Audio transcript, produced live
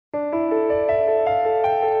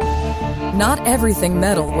Not everything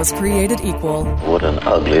metal was created equal. What an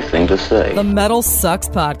ugly thing to say. The MetalSucks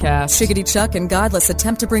podcast. Chickadee Chuck and Godless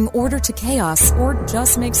attempt to bring order to chaos or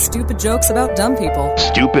just make stupid jokes about dumb people.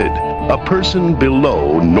 Stupid. A person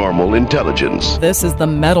below normal intelligence. This is the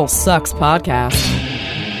MetalSucks podcast.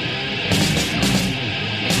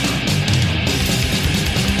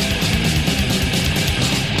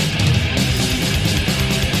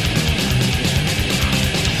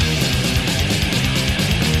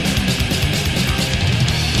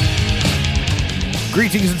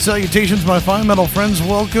 Greetings and salutations, my fine metal friends.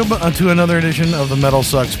 Welcome to another edition of the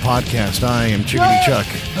MetalSucks podcast. I am Chickadee Chuck.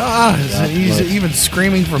 He's even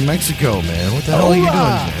screaming from Mexico, man. What the hell are you doing?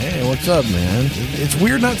 Hey, what's up, man? It's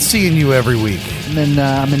weird not seeing you every week.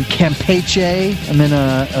 I'm in Campeche. I'm in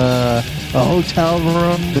a hotel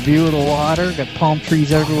room, the view of the water, got palm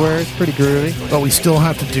trees everywhere. It's pretty groovy. But we still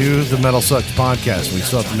have to do the MetalSucks podcast. We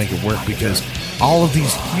still have to make it work because all of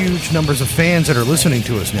these huge numbers of fans that are listening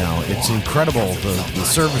to us now, it's incredible, the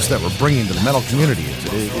service that we're bringing to the metal community.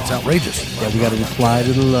 It's outrageous. Yeah, we got to reply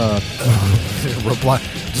to the love. Reply.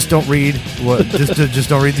 Just don't read what. Just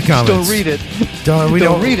don't read the comments. Don't read it. Don't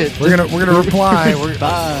read it. We're gonna reply.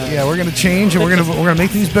 Bye. Yeah, we're gonna change and we're gonna make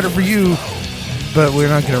things better for you. But we're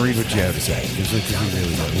not going to read what you have to say because we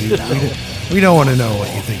really don't. We don't want to know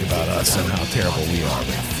what you think about us and how terrible we are.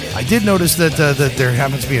 I did notice that there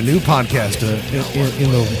happens to be a new podcast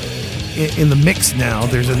in the mix now.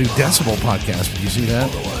 There's a new Decibel podcast. Did you see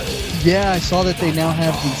that? Yeah, I saw that they now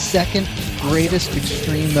have the second greatest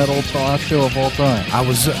extreme metal talk show of all time. I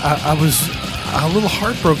was a little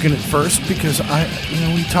heartbroken at first because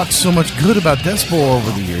we talked so much good about Decibel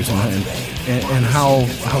over the years and how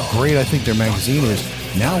great I think their magazine is.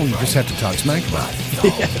 Now we just have to talk smack about it.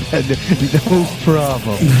 No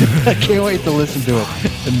problem. I can't wait to listen to it.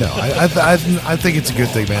 No, I think it's a good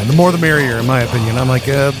thing, man. The more the merrier, in my opinion. I'm like,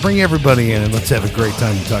 bring everybody in and let's have a great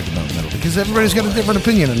time to talk about metal because everybody's got a different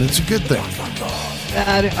opinion and it's a good thing.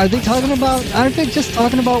 Aren't they just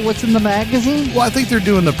talking about what's in the magazine? Well, I think they're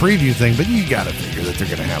doing the preview thing, but you got to figure that they're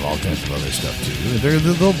going to have all kinds of other stuff too.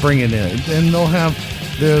 They'll bring it in and they'll have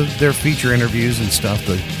their feature interviews and stuff,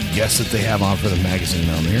 the guests that they have on for the magazine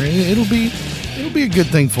on there. It'll be a good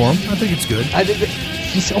thing for them. I think it's good. I think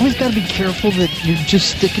you always got to be careful that you're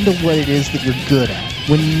just sticking to what it is that you're good at.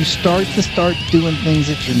 When you start doing things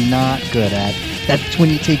that you're not good at, that's when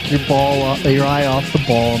you take your eye off the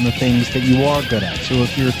ball on the things that you are good at. So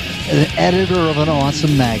if you're an editor of an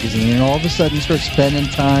awesome magazine and all of a sudden you start spending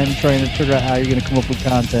time trying to figure out how you're going to come up with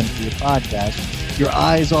content for your podcast, your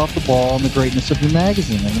eye's off the ball on the greatness of your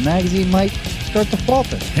magazine, and the magazine might start to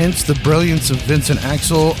falter. Hence the brilliance of Vince and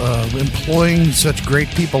Axel employing such great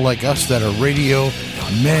people like us that are radio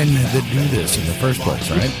men that do this in the first place,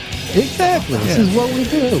 right? Exactly. This is what we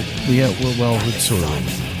do. Yeah, it's sort of. I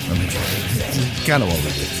mean, it's kind of what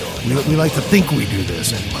we do. We like to think we do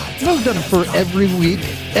this. We've done it for every week,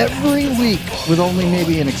 with only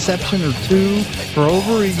maybe an exception or two for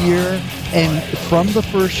over a year. And from the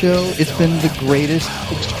first show, it's been the greatest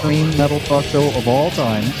extreme metal talk show of all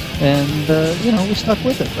time. And, we stuck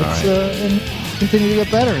with it. And continue to get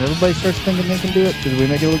better. And everybody starts thinking they can do it because we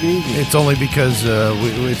make it look easy. It's only because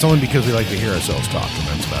we like to hear ourselves talk, and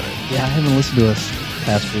that's about it. Yeah, I haven't listened to us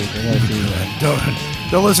last week. I gotta see that.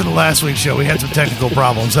 Don't listen to last week's show. We had some technical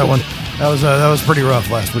problems. That was pretty rough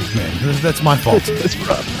last week, man. That's my fault. It's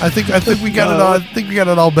rough. I think we got it all. I think we got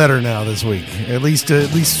it all better now this week. At least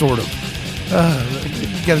sort of. You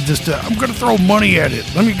gotta just. I'm gonna throw money at it.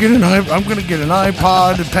 I'm gonna get an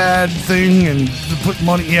iPod, a pad thing, and put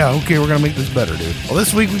money. Yeah, okay, we're gonna make this better, dude. Well,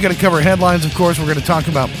 this week we got to cover headlines. Of course, we're gonna talk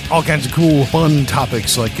about all kinds of cool, fun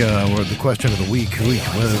topics like the question of the week,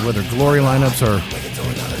 whether glory lineups are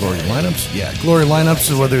glory lineups. Yeah, glory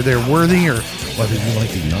lineups, whether they're worthy or whether you like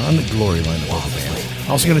the non-glory lineup of the band.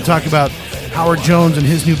 Also going to talk about Howard Jones and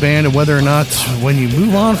his new band and whether or not when you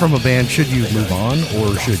move on from a band, should you move on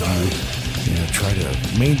or should you try to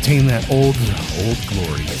maintain that old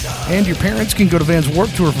glory. And your parents can go to Van's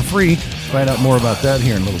Warped Tour for free. Find out more about that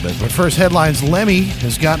here in a little bit. But first, headlines. Lemmy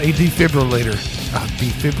has got a defibrillator.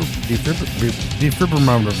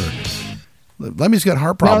 Defibrillator. Lemmy's got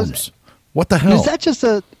heart problems. What the hell? Is that just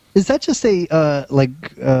a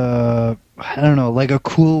I don't know, like a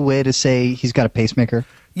cool way to say he's got a pacemaker?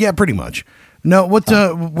 Yeah, pretty much. No,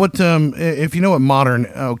 if you know what modern,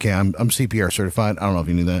 okay, I'm CPR certified. I don't know if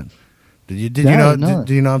you knew that. Did you know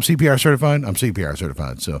I'm CPR certified? I'm CPR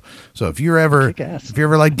certified. So if you're ever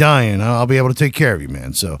like dying, I'll be able to take care of you,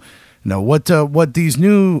 man. So No, what these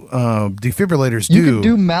new defibrillators do? You can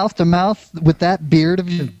do mouth to mouth with that beard of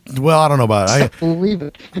yours. Well, I don't know about it. Believe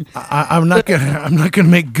it. I'm not gonna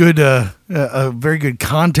make good a very good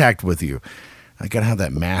contact with you. I gotta have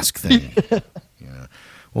that mask thing. Yeah,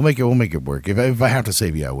 we'll make it work. If I have to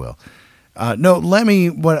save you, I will. No, Lemmy.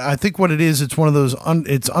 What it is, it's one of those.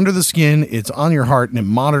 It's under the skin. It's on your heart, and it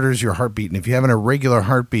monitors your heartbeat. And if you have an irregular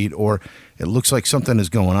heartbeat, or it looks like something is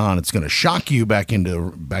going on, it's going to shock you back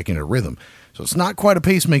into rhythm. So it's not quite a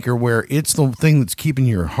pacemaker where it's the thing that's keeping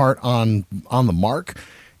your heart on the mark.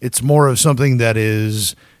 It's more of something that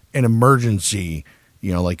is an emergency.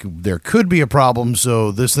 Like there could be a problem,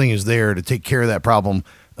 so this thing is there to take care of that problem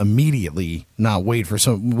immediately, not wait for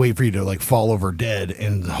you to like fall over dead,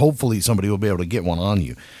 and hopefully somebody will be able to get one on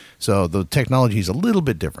you. So the technology is a little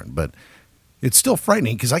bit different, but it's still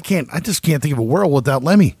frightening because I just can't think of a world without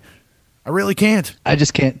Lemmy. I really can't. I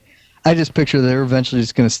just can't. I just picture they're eventually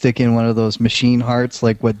just going to stick in one of those machine hearts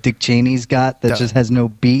like what Dick Cheney's got that just has no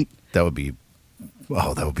beat. That would be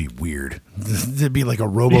weird. It'd be like a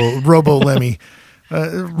robo Lemmy.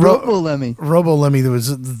 Robo Lemmy that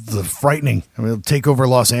was the frightening. I mean, it'll take over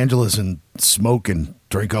Los Angeles and smoke and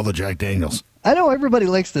drink all the Jack Daniels. I know everybody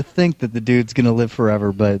likes to think that the dude's going to live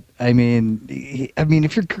forever, but I mean,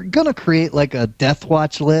 if you're going to create like a death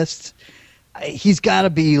watch list, he's got to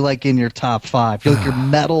be like in your top 5. You're like your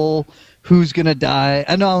metal. Who's going to die?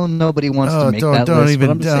 I know nobody wants to make that list, but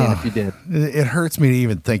I'm just saying if you did. It hurts me to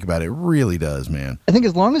even think about it. It really does, man. I think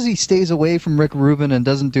as long as he stays away from Rick Rubin and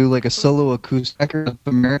doesn't do like a solo acoustic or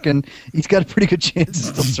American, he's got a pretty good chance to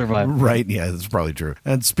still survive. Right, yeah, that's probably true.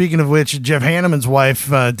 And speaking of which, Jeff Hanneman's wife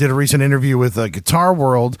did a recent interview with Guitar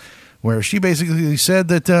World where she basically said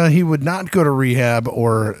that he would not go to rehab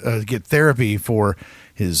or get therapy for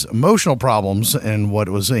his emotional problems and what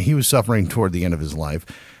he was suffering toward the end of his life.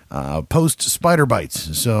 Post spider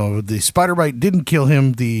bites. So the spider bite didn't kill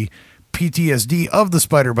him. The PTSD of the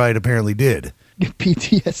spider bite apparently did.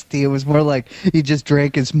 PTSD. It was more like he just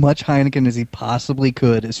drank as much Heineken as he possibly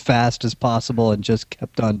could, as fast as possible, and just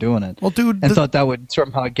kept on doing it. Well, dude, and thought that would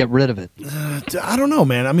somehow get rid of it. I don't know,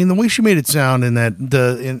 man. I mean, the way she made it sound in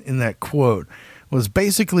that quote was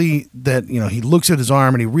basically that he looks at his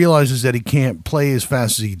arm and he realizes that he can't play as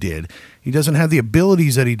fast as he did. He doesn't have the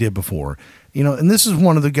abilities that he did before. And this is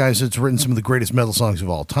one of the guys that's written some of the greatest metal songs of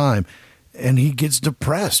all time, and he gets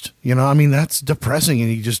depressed. That's depressing, and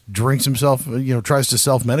he just drinks himself, tries to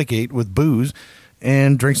self-medicate with booze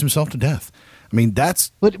and drinks himself to death. I mean,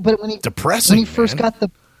 that's but when depressing. When he first got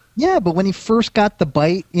the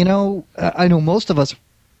bite, I know most of us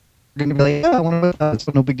going to be like, I want to, it's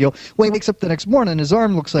no big deal. Well, he wakes up the next morning, his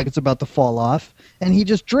arm looks like it's about to fall off, and he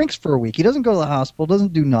just drinks for a week. He doesn't go to the hospital,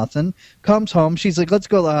 doesn't do nothing, comes home. She's like, let's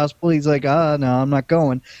go to the hospital. He's like, no, I'm not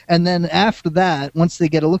going. And then after that, once they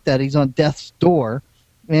get a look at it, he's on death's door.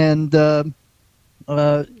 And,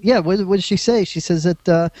 what did she say? She says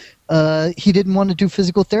that he didn't want to do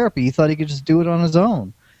physical therapy. He thought he could just do it on his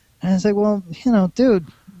own. And I was like, well, dude,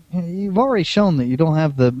 you've already shown that you don't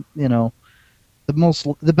have the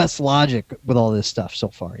best logic with all this stuff so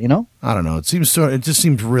far, I don't know. It just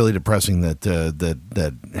seems really depressing that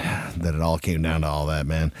it all came down to all that,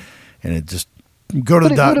 man. And it just go to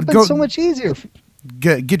the doctor. It would have been so much easier.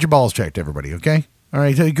 Get your balls checked, everybody. Okay, all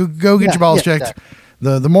right. Go get your balls checked.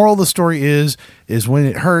 Exactly. The moral of the story is when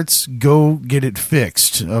it hurts, go get it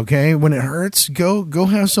fixed. Okay, when it hurts, go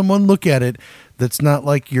have someone look at it. That's not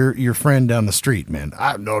like your friend down the street, man.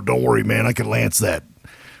 No, don't worry, man. I can lance that.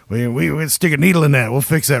 We stick a needle in that. We'll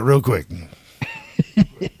fix that real quick.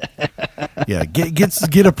 Yeah,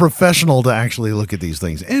 get a professional to actually look at these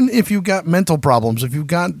things. And if you've got mental problems, if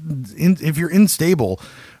you're unstable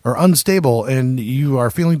or unstable and you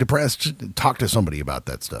are feeling depressed, talk to somebody about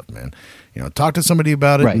that stuff, man. Talk to somebody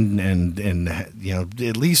about it, right. and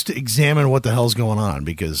at least examine what the hell's going on,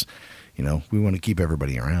 because we want to keep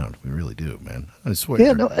everybody around. We really do, man. I swear.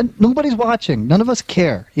 Yeah, nobody's watching. None of us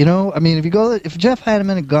care. If Jeff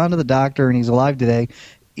Hanneman had gone to the doctor and he's alive today,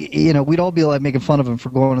 we'd all be like making fun of him for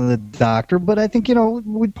going to the doctor. But I think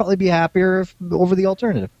we'd probably be happier over the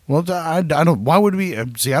alternative. Well, I don't. Why would we?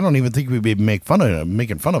 See, I don't even think we'd be making fun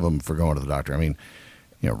of him for going to the doctor. I mean,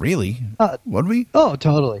 really? Would we? Oh,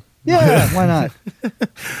 totally. Yeah, why not?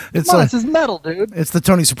 It's his metal, dude. It's the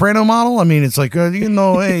Tony Soprano model. I mean, it's like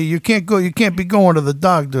hey, you can't be going to the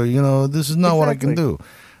doctor. This is not what I can do.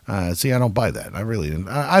 See, I don't buy that. I really didn't.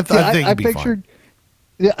 I think it'd be fine.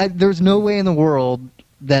 There's no way in the world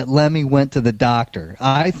that Lemmy went to the doctor.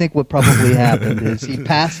 I think what probably happened is he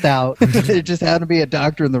passed out. There just happened to be a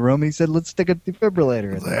doctor in the room, and he said, "Let's stick a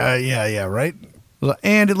defibrillator in there." Yeah, right.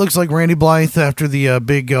 And it looks like Randy Blythe, after the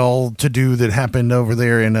big all to-do that happened over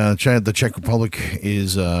there in China, the Czech Republic,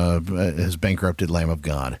 has bankrupted Lamb of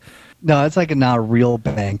God. No, it's like not a real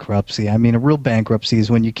bankruptcy. I mean, a real bankruptcy is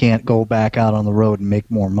when you can't go back out on the road and make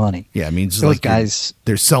more money. Yeah, it means those like guys,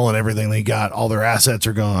 they're selling everything they got. All their assets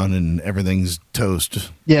are gone and everything's toast.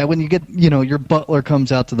 Yeah, when you get, your butler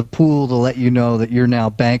comes out to the pool to let you know that you're now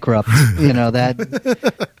bankrupt.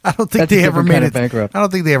 That I don't think they ever made it bankrupt. I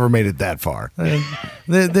don't think they ever made it that far.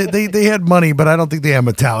 They had money, but I don't think they had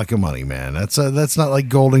Metallica money, man. That's not like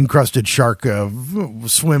gold encrusted shark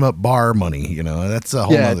swim up bar money. That's a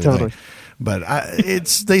whole other thing. But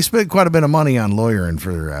they spent quite a bit of money on lawyering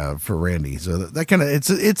for Randy, so that kind of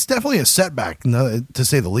it's definitely a setback, to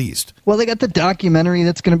say the least. Well, they got the documentary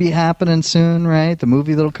that's going to be happening soon, right? The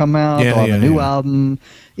movie that'll come out, the new album,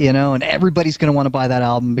 and everybody's going to want to buy that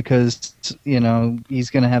album because he's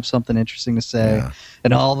going to have something interesting to say,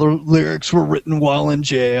 and all the lyrics were written while in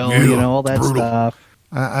jail, all that brutal stuff.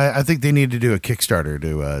 I think they need to do a Kickstarter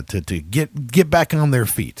to get back on their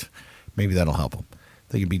feet. Maybe that'll help them.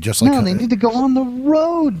 They could be just like... No, they need to go on the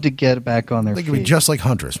road to get back on their feet. They could be just like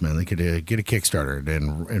Huntress, man. They could get a Kickstarter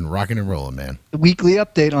and rocking and rolling, man. The weekly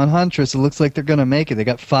update on Huntress, it looks like they're going to make it. They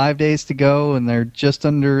got 5 days to go, and they're just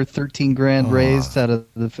under 13 grand raised out of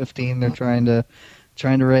the 15 they're trying to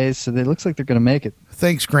raise. So it looks like they're going to make it.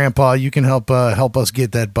 Thanks, Grandpa. You can help us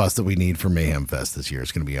get that bus that we need for Mayhem Fest this year.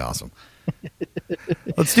 It's going to be awesome.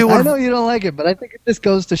 Let's do one. I know you don't like it, but I think it just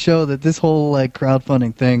goes to show that this whole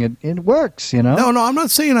crowdfunding thing, it works, No, I'm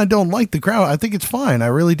not saying I don't like the crowd. I think it's fine. I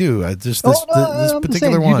really do. I just this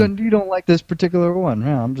particular one. You don't like this particular one.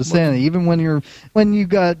 No, I'm just saying that even when you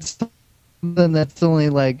got something that's only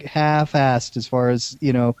like half-assed as far as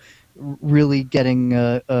really getting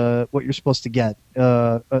what you're supposed to get,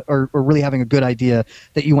 or really having a good idea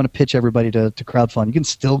that you want to pitch everybody to crowdfund, you can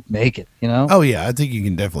still make it. Oh yeah, I think you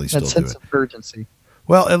can definitely still do it. That sense of urgency.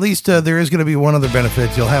 Well, at least there is going to be one other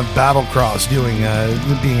benefit. You'll have Battlecross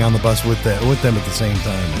being on the bus with them at the same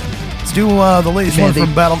time. Let's do the latest one from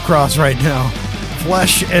Battlecross right now.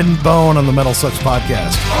 Flesh and Bone on the MetalSucks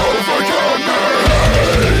podcast.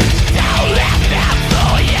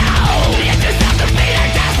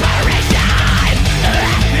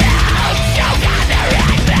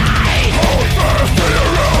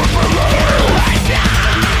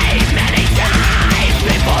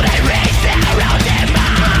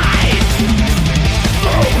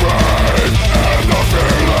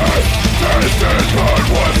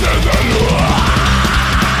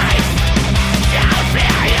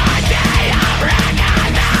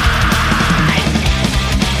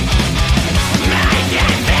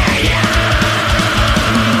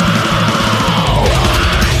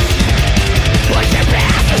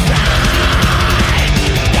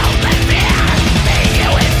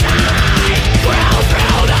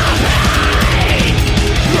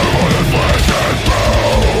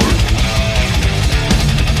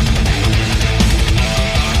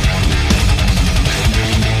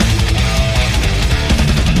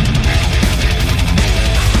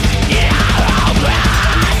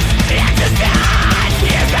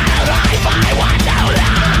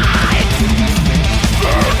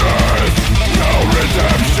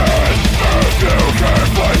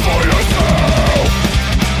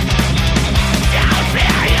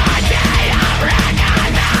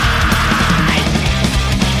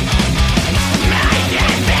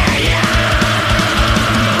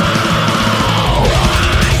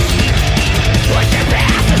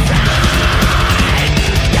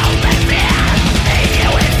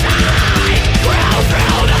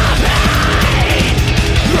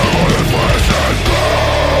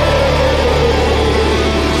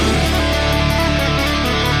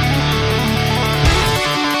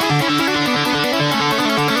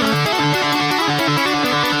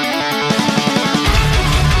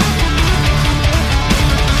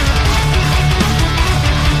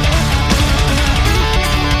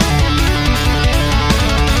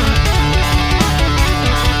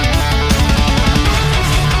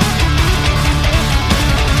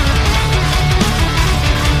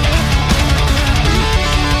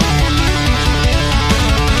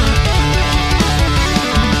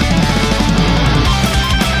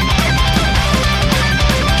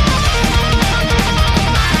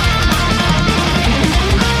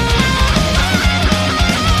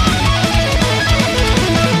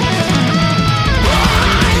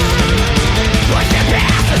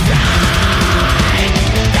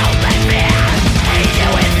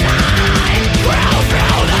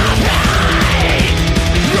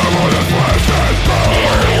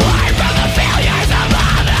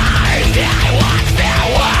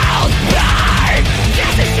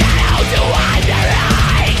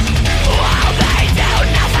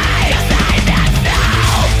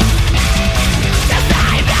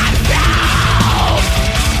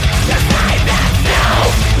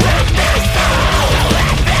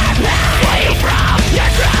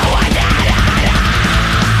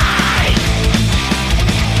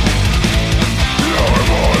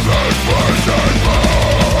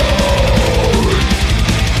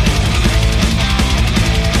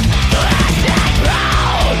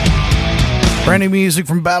 Brand new music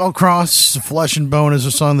from Battlecross. Flesh and Bone is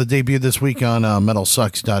a song that debuted this week on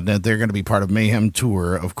MetalSucks.net. They're going to be part of Mayhem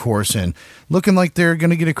Tour, of course, and looking like they're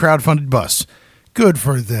going to get a crowdfunded bus. Good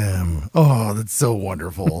for them. Oh, that's so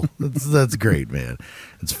wonderful. That's great, man.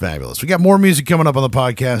 It's fabulous. We got more music coming up on the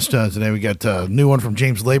podcast today. We got a new one from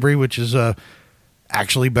James Labrie, which is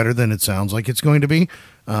actually better than it sounds like it's going to be.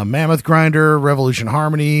 Mammoth Grinder, Revolution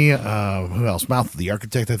Harmony, who else? Mouth of the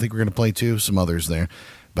Architect, I think we're going to play too. Some others there.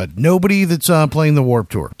 But nobody that's playing the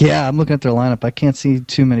Warped Tour. Yeah, I'm looking at their lineup. I can't see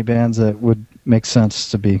too many bands that would make sense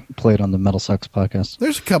to be played on the Metal Sucks podcast.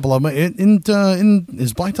 There's a couple of them.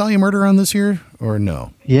 Is Black Dahlia Murder on this year or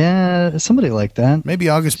no? Yeah, somebody like that. Maybe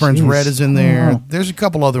August Burns Red is in there. There's a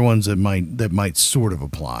couple other ones that might sort of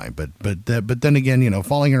apply. But then again,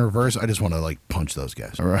 Falling in Reverse, I just want to like punch those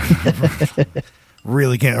guys. All right.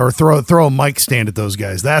 Really can't, or throw a mic stand at those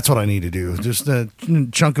guys. That's what I need to do. Just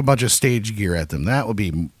chunk a bunch of stage gear at them. That would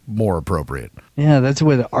be more appropriate. Yeah, that's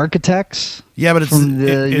with Architects. Yeah, but it's from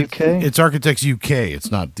the UK. It's Architects UK.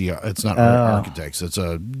 It's not Architects. It's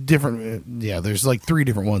a different. There's like 3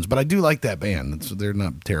 different ones, but I do like that band. They're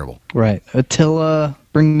not terrible. Right, Attila,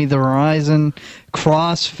 Bring Me the Horizon,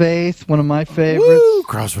 Crossfaith, one of my favorites. Woo,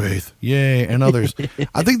 Crossfaith, yay, and others.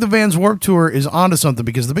 I think the Vans Warped Tour is onto something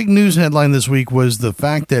because the big news headline this week was the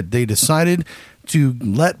fact that they decided to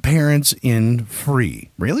let parents in free.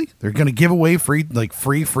 Really? They're going to give away free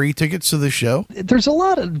tickets to the show? There's a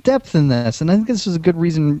lot of depth in this, and I think this is a good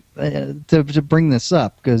reason to bring this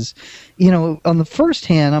up because, on the first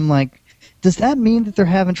hand, I'm like, does that mean that they're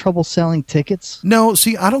having trouble selling tickets? No,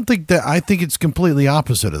 see, I don't think that. I think it's completely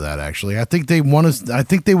opposite of that, actually. I think they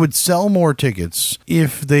they would sell more tickets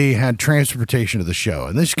if they had transportation to the show.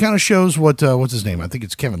 And this kind of shows what's his name? I think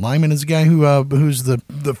it's Kevin Lyman is the guy who's the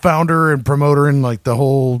founder and promoter and like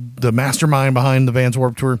the mastermind behind the Vans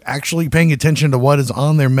Warped Tour, actually paying attention to what is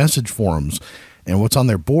on their message forums and what's on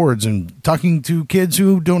their boards and talking to kids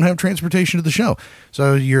who don't have transportation to the show.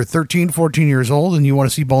 So you're 13, 14 years old and you want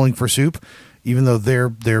to see Bowling for Soup, even though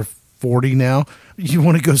they're 40 now. You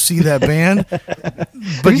want to go see that band.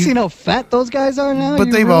 Have you seen how fat those guys are now? But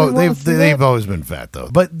they've always been fat though.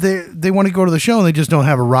 But they want to go to the show and they just don't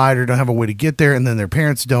have a ride or don't have a way to get there. And then their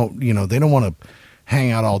parents don't, they don't want to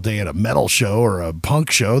hang out all day at a metal show or a punk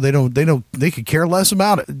show. They could care less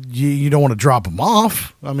about it. You don't want to drop them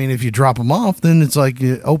off. I mean, if you drop them off, then it's like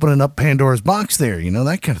opening up Pandora's box there,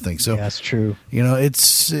 that kind of thing. So yeah, that's true.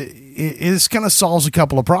 It's kind of solves a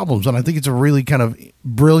couple of problems. And I think it's a really kind of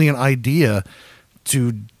brilliant idea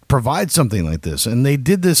to provide something like this. And they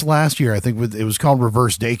did this last year, I think it was called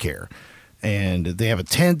Reverse Daycare. And they have a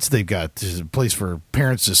tent. They've got a place for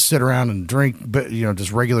parents to sit around and drink,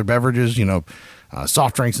 just regular beverages,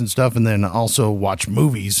 soft drinks and stuff, and then also watch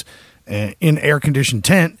movies in air-conditioned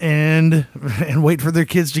tent and wait for their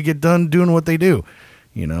kids to get done doing what they do.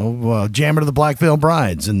 Jam into the Black Veil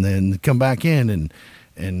Brides and then come back in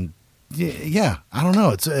and yeah, I don't know.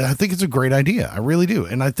 I think it's a great idea. I really do.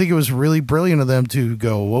 And I think it was really brilliant of them to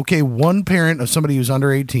go, okay, one parent of somebody who's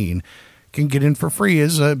under 18 can get in for free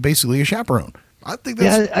as basically a chaperone. I think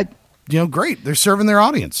that's great. They're serving their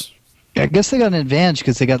audience. I guess they got an advantage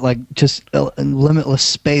because they got just limitless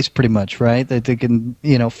space pretty much, right? That they can,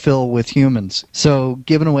 fill with humans. So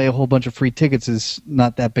giving away a whole bunch of free tickets is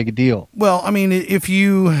not that big a deal. Well, I mean,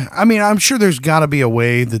 I'm sure there's got to be a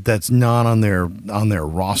way that's not on their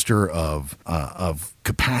roster of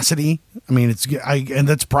capacity. I mean, and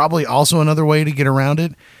that's probably also another way to get around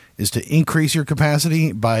it. Is to increase your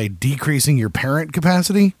capacity by decreasing your parent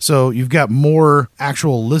capacity. So you've got more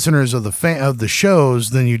actual listeners of the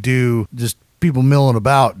shows than you do just people milling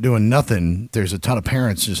about doing nothing. There's a ton of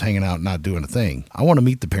parents just hanging out, not doing a thing. I want to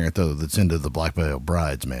meet the parent though that's into the Black Veil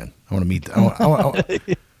Brides, man. I want to meet. I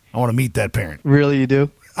want to meet that parent. Really, you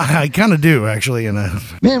do? I kind of do actually. And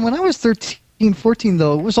man, when I was 13. 14,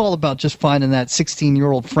 though, it was all about just finding that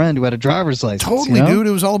 16-year-old friend who had a driver's license. Totally, dude.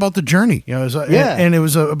 It was all about the journey. It was, and it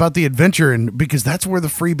was about the adventure, and because that's where the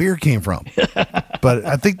free beer came from. But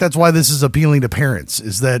I think that's why this is appealing to parents,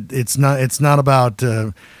 is that it's not about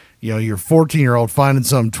your 14-year-old finding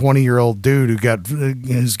some 20-year-old dude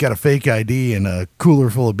who's got a fake ID and a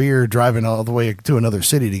cooler full of beer driving all the way to another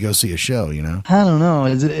city to go see a show, I don't know.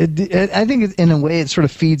 I think in a way it sort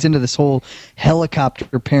of feeds into this whole helicopter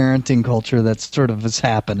parenting culture that sort of has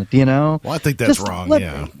happened, Well, I think that's wrong,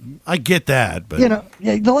 I get that, but...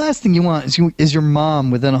 the last thing you want is your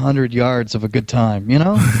mom within 100 yards of a good time,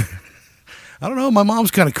 I don't know. My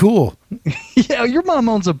mom's kind of cool. Yeah, your mom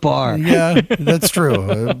owns a bar. Yeah, that's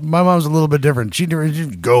true. My mom's a little bit different.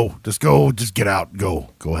 Just get out, go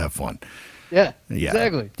have fun. Yeah,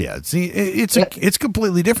 exactly. Yeah, see, it's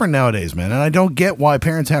completely different nowadays, man. And I don't get why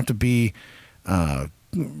parents have to be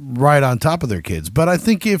right on top of their kids. But I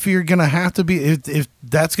think if you're going to have to be, if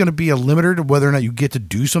that's going to be a limiter to whether or not you get to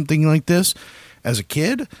do something like this as a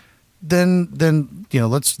kid, then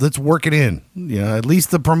let's work it in. At least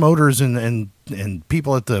the promoters and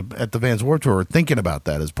people at the Vans Warped Tour are thinking about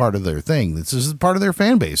that as part of their thing. This is part of their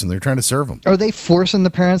fan base, and they're trying to serve them. Are they forcing the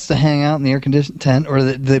parents to hang out in the air-conditioned tent, or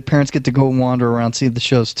the parents get to go wander around, see the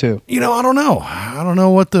shows too? I don't know. I don't know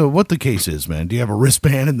what the case is, man. Do you have a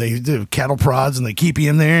wristband and they do cattle prods and they keep you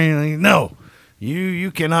in there? No, you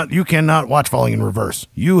cannot watch Falling in Reverse.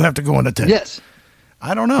 You have to go in a tent. Yes.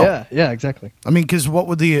 I don't know. Yeah, exactly. I mean, because what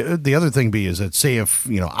would the other thing be is that, say, if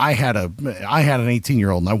I had an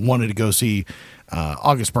 18-year-old and I wanted to go see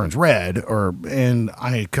August Burns Red,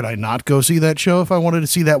 could I not go see that show if I wanted to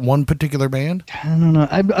see that one particular band? I don't know.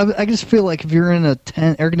 I just feel like if you're in a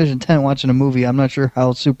air-conditioned tent watching a movie, I'm not sure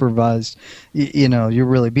how supervised you're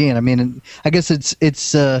really being. I mean, I guess it's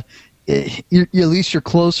at least you're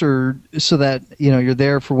closer so that you're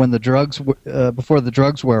there for when the drugs before the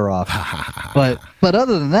drugs wear off. but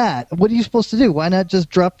other than that, what are you supposed to do? Why not just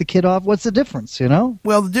drop the kid off? What's the difference?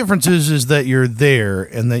 Well, the difference is that you're there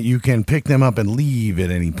and that you can pick them up and leave at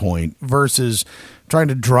any point versus trying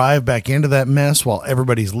to drive back into that mess while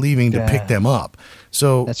everybody's leaving to pick them up.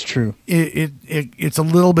 So that's true. It's a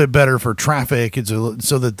little bit better for traffic. So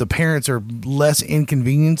that the parents are less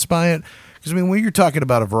inconvenienced by it. Because, I mean, when you're talking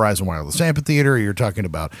about a Verizon Wireless Amphitheater, you're talking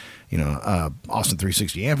about, Austin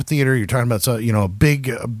 360 Amphitheater, you're talking about, a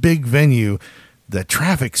big venue, the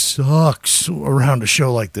traffic sucks around a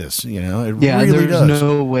show like this. It really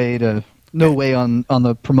does. No way on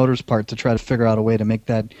the promoter's part to try to figure out a way to make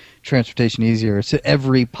that transportation easier. So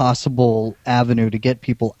every possible avenue to get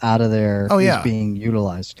people out of there is being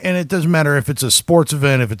utilized. And it doesn't matter if it's a sports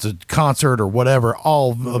event, if it's a concert or whatever,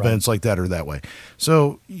 all events like that are that way.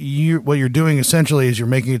 So what you're doing essentially is you're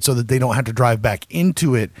making it so that they don't have to drive back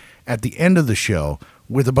into it at the end of the show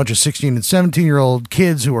with a bunch of 16 and 17-year-old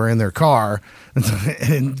kids who are in their car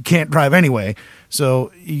and can't drive anyway.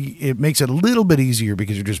 So it makes it a little bit easier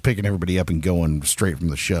because you're just picking everybody up and going straight from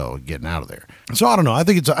the show and getting out of there. So I don't know. I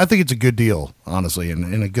think it's a good deal, honestly,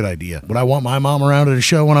 and a good idea. Would I want my mom around at a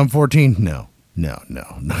show when I'm 14? No.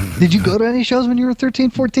 Did you go to any shows when you were 13,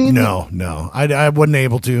 14? No. I wasn't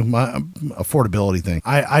able to. My affordability thing.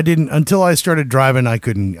 I didn't until I started driving. I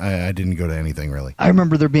didn't go to anything really. I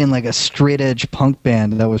remember there being like a straight edge punk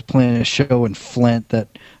band that was playing a show in Flint that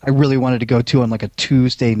I really wanted to go to on like a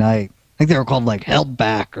Tuesday night. I think they were called like Held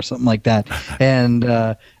Back or something like that. And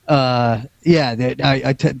I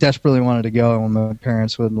desperately wanted to go, and when my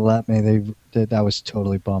parents wouldn't let me, I was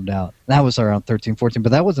totally bummed out. That was around 13, 14,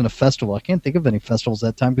 but that wasn't a festival. I can't think of any festivals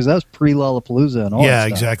that time because that was pre-Lollapalooza and all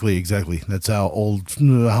that stuff. Exactly. That's how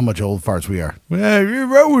much old farts we are. Well,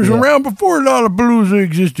 I was around before Lollapalooza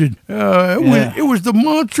existed. It was the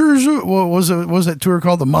Monsters. What was that tour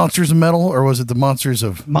called? The Monsters of Metal, or was it the Monsters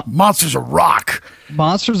of Monsters of Rock?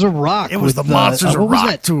 Monsters of Rock. It was the Monsters of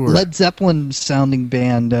Rock tour. Led Zeppelin sounding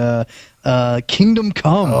band. Kingdom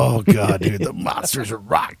Come. Oh God, dude, the Monsters of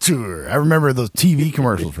Rock tour. I remember those TV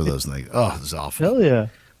commercials for those things. Oh, this is awful. Hell yeah,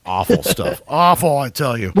 awful stuff. Awful, I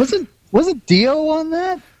tell you. Wasn't Dio on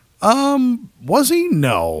that? Was he?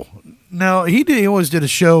 No, he did. He always did a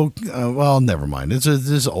show. Well, never mind. This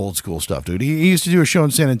is old school stuff, dude. He used to do a show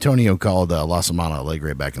in San Antonio called La Semana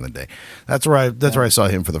Alegre back in the day. That's where I saw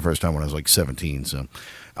him for the first time when I was like 17. So.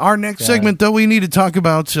 Our next segment, though, we need to talk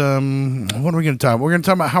about, what are we going to talk about? We're going to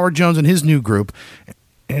talk about Howard Jones and his new group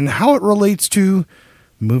and how it relates to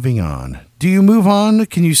moving on. Do you move on?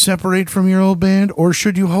 Can you separate from your old band? Or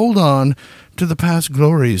should you hold on to the past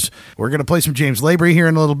glories? We're going to play some James Labrie here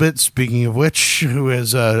in a little bit, speaking of which, who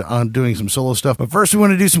is on doing some solo stuff. But first, we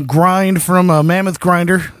want to do some grind from Mammoth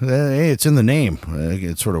Grinder. Hey, it's in the name.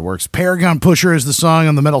 It sort of works. Paragon Pusher is the song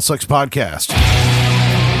on the MetalSucks podcast.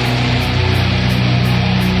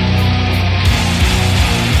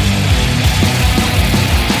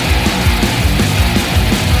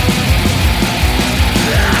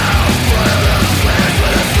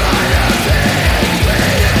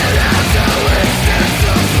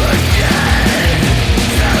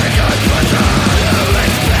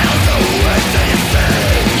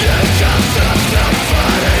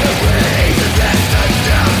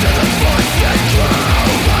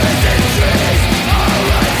 Trees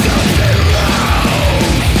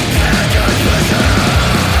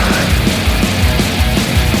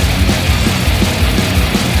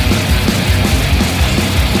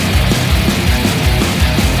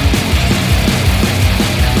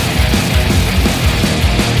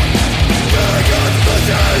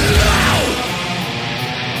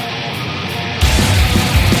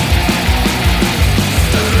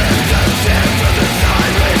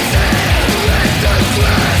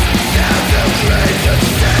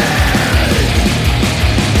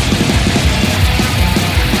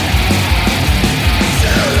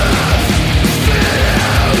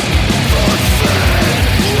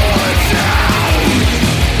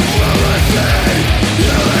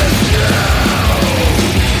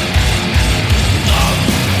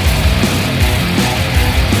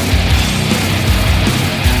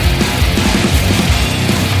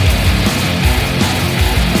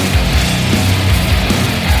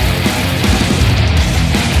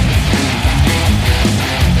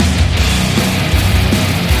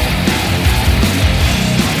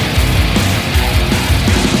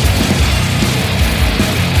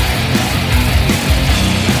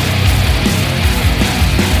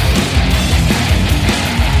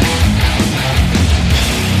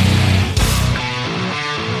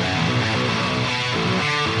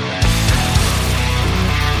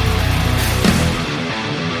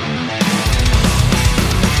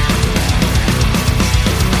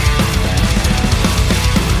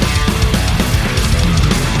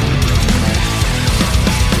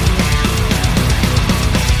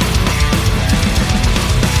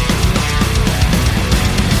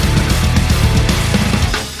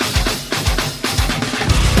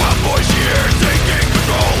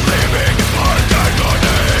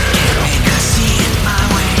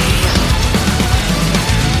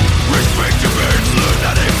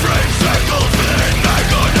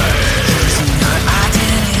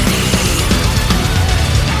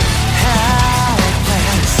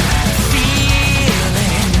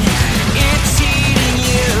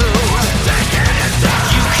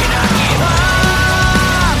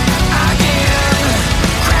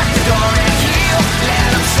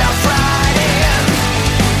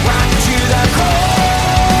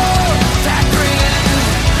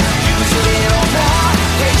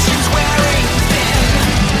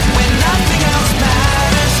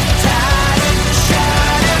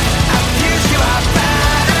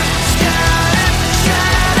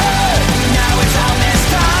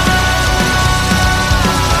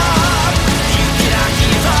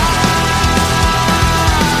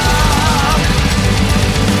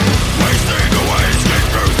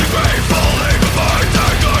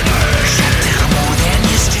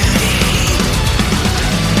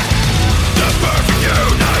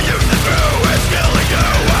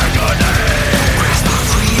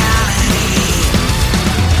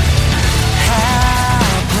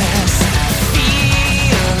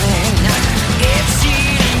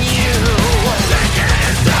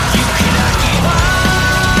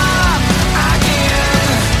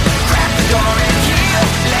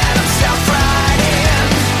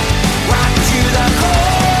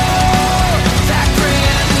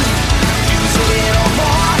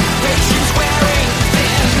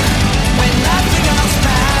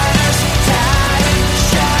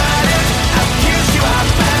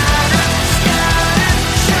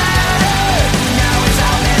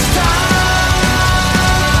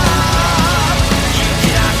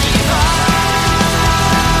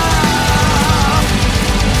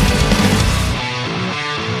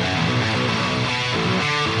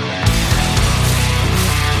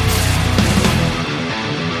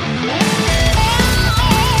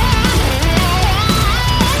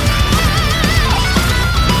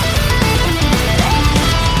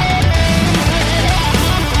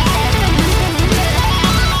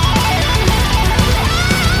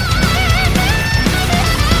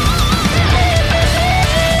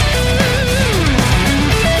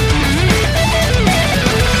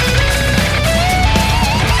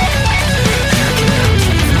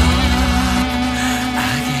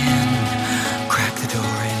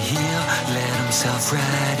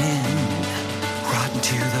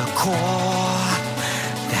core.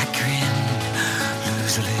 That grin,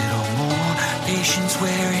 lose a little more, patience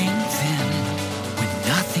wearing thin. When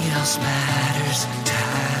nothing else matters,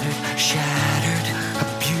 tattered, shattered,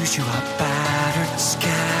 abused you are battered,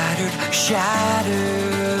 scattered,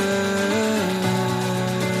 shattered.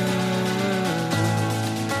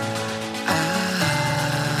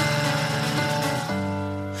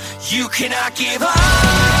 You cannot give up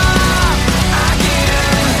again.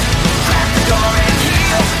 Crack the door and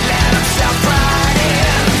heal. Let himself right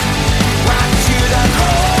in. Right to the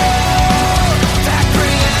core. That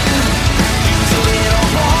grin. Use a little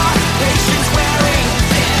more. Patience wearing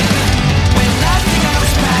thin. When nothing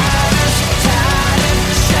else matters. Tattered,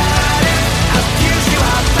 shattered. Abuse you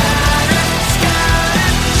are battered.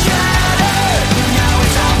 Scattered, shattered. Now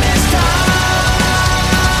it's all messed up.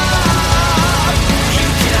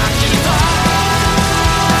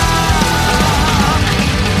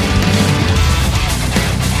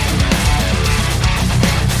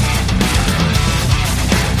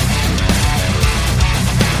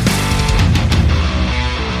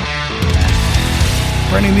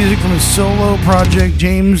 Brand new music from his solo project,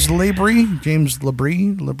 James Labrie.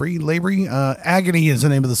 Agony is the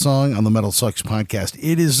name of the song on the MetalSucks podcast.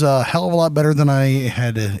 It is a hell of a lot better than I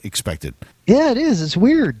had expected. Yeah, it is. It's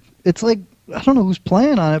weird. It's like, I don't know who's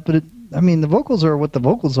playing on it, but the vocals are what the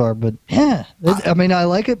vocals are, but yeah. I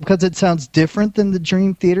like it because it sounds different than the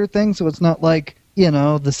Dream Theater thing, so it's not like,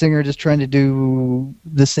 the singer just trying to do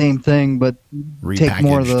the same thing, but take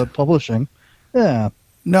more of the publishing. Yeah.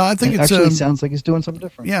 No, I think it actually sounds like he's doing something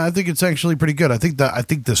different. Yeah, I think it's actually pretty good. I think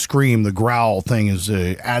the scream, the growl thing is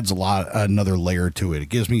adds another layer to it. It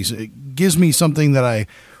gives me something that I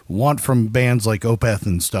want from bands like Opeth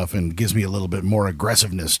and stuff, and gives me a little bit more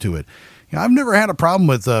aggressiveness to it. I've never had a problem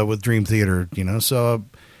with Dream Theater, so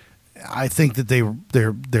I think that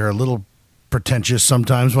they're a little pretentious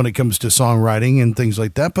sometimes when it comes to songwriting and things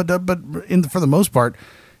like that. But for the most part,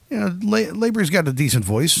 Labrie's got a decent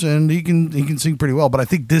voice and he can sing pretty well. But I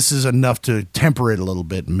think this is enough to temper it a little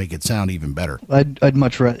bit and make it sound even better. I'd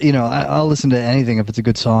much rather, I'll listen to anything if it's a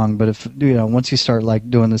good song. But if once you start like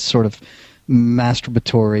doing this sort of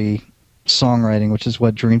masturbatory songwriting, which is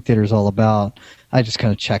what Dream Theater is all about, I just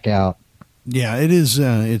kind of check out. Yeah, it is.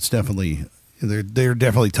 It's definitely they're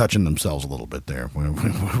definitely touching themselves a little bit there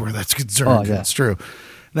where that's concerned. Oh, yeah. It's true.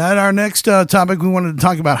 Now, in our next topic, we wanted to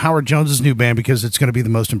talk about Howard Jones's new band because it's going to be the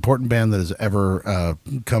most important band that has ever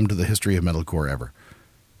come to the history of metalcore ever.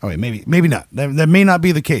 Oh, wait, maybe not. That may not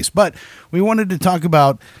be the case, but we wanted to talk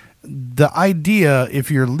about the idea if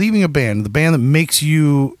you're leaving a band, the band that makes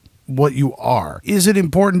you what you are. Is it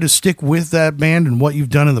important to stick with that band and what you've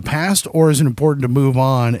done in the past, or is it important to move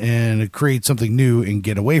on and create something new and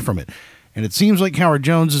get away from it? And it seems like Howard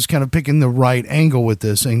Jones is kind of picking the right angle with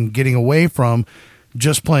this and getting away from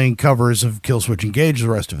just playing covers of Killswitch Engage the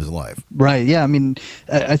rest of his life. Right, yeah.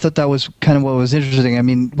 I thought that was kind of what was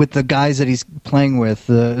interesting. With the guys that he's playing with,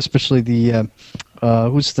 especially the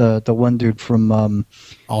who's the one dude from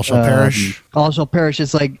All Shall Perish? All Shall Perish.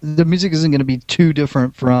 It's like the music isn't going to be too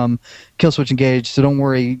different from Killswitch Engage, so don't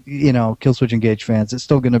worry, Killswitch Engage fans. It's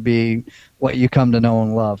still going to be what you come to know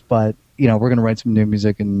and love, but we're going to write some new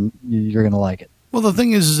music and you're going to like it. Well, the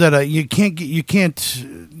thing is that you can't.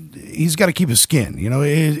 He's got to keep his skin.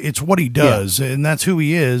 It's what he does, and that's who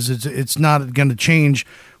he is. It's not going to change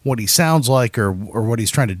what he sounds like or what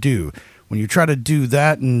he's trying to do. When you try to do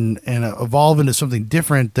that and evolve into something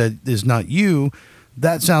different that is not you,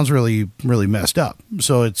 that sounds really, really messed up.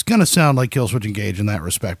 So it's going to sound like Killswitch Engage in that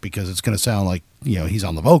respect because it's going to sound like he's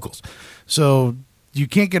on the vocals. So you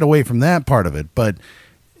can't get away from that part of it, but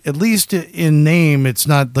at least in name, it's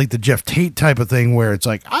not like the Jeff Tate type of thing where it's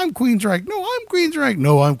like, I'm Queensryche. No, I'm Queensryche.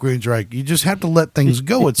 No, I'm Queensryche. You just have to let things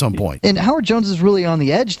go at some point. And Howard Jones is really on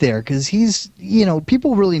the edge there because he's,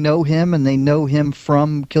 people really know him and they know him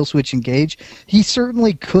from Killswitch Engage. He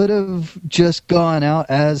certainly could have just gone out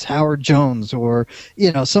as Howard Jones or,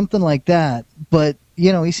 something like that. But,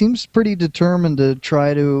 he seems pretty determined to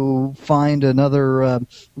try to find another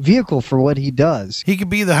vehicle for what he does. He could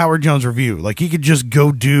be the Howard Jones Review. Like, he could just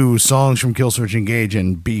go do songs from Killswitch Engage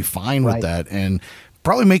and be fine with that and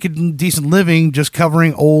probably make a decent living just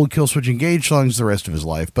covering old Killswitch Engage songs the rest of his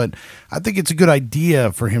life. But I think it's a good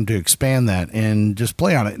idea for him to expand that and just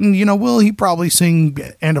play on it. And, will he probably sing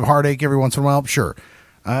End of Heartache every once in a while? Sure.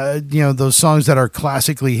 Those songs that are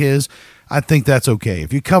classically his, I think that's okay.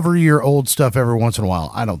 If you cover your old stuff every once in a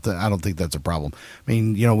while, I don't think that's a problem.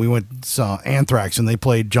 We went and saw Anthrax and they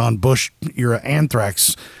played John Bush era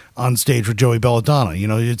Anthrax on stage with Joey Belladonna.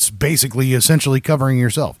 It's basically essentially covering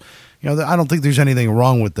yourself. I don't think there's anything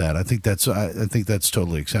wrong with that. I think that's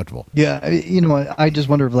totally acceptable. Yeah, I just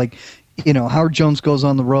wonder if, like, Howard Jones goes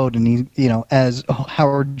on the road and he, as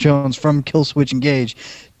Howard Jones from Killswitch Engage,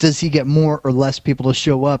 does he get more or less people to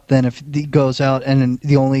show up than if he goes out and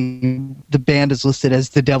the band is listed as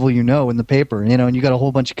The Devil You Know in the paper, and you got a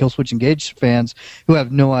whole bunch of Killswitch Engage fans who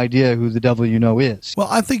have no idea who The Devil You Know is. Well,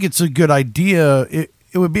 I think it's a good idea.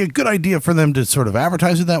 It would be a good idea for them to sort of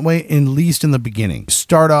advertise it that way, at least in the beginning.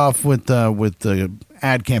 Start off with the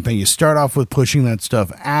ad campaign. You start off with pushing that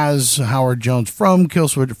stuff as Howard Jones from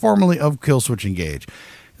Killswitch, formerly of Killswitch Engage,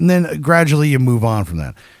 and then gradually you move on from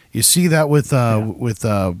that. You see that with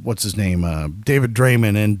what's his name, David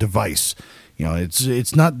Draymond and Device.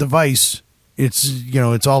 It's not Device.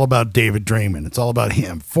 It's all about David Draymond. It's all about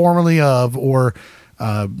him, formerly of or.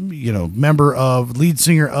 Member of, lead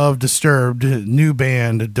singer of Disturbed, new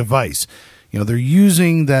band Device. They're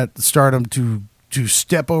using that stardom to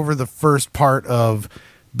step over the first part of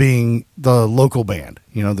being the local band.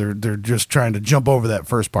 They're just trying to jump over that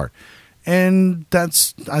first part, and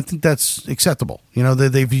I think that's acceptable.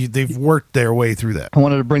 They've worked their way through that. I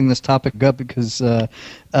wanted to bring this topic up because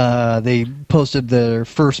they posted their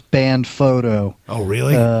first band photo. Oh,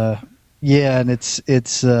 really? Yeah, and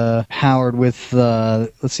it's Howard with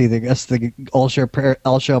the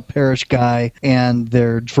All Shall Perish guy and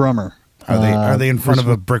their drummer. Are they in front of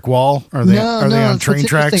a brick wall? Are they on train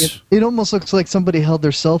tracks? It almost looks like somebody held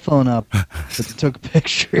their cell phone up and took a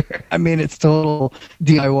picture. I mean, it's total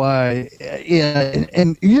DIY. Yeah,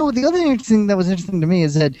 and the other thing that was interesting to me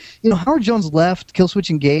is that Howard Jones left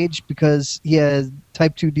Killswitch Engage because he has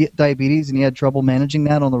type 2 diabetes and he had trouble managing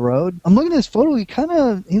that on the road. I'm looking at his photo. He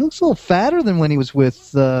looks a little fatter than when he was with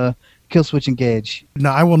Killswitch Engage. No,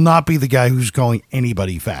 I will not be the guy who's calling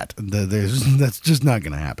anybody fat. That's just not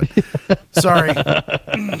going to happen. Sorry,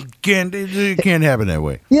 it can't happen that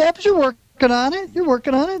way. Yeah, but you're working on it. You're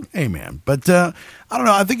working on it. Hey, man, but I don't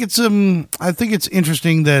know. I think it's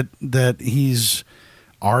interesting that he's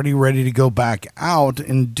already ready to go back out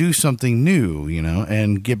and do something new,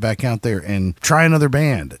 and get back out there and try another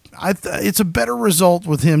band. It's a better result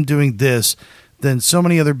with him doing this than so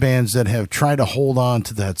many other bands that have tried to hold on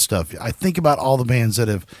to that stuff. I think about all the bands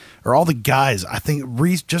or all the guys. I think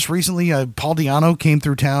just recently, Paul Di'Anno came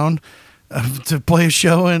through town to play a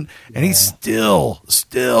show, and he's still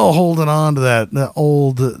holding on to that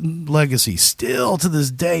old legacy, still to this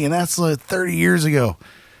day, and that's like 30 years ago.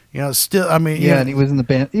 Still, I mean, and he was in the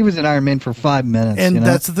band. He was in Iron Man for 5 minutes, and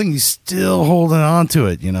that's the thing. He's still holding on to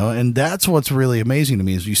it, and that's what's really amazing to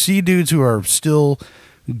me is you see dudes who are still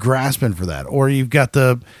grasping for that. Or you've got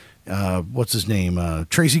the what's his name,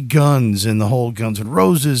 Tracy Guns and the whole Guns N'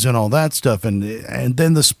 Roses and all that stuff, and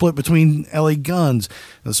then the split between LA Guns,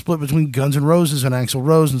 the split between Guns N' Roses and Axl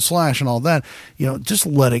Rose and Slash and all that. Just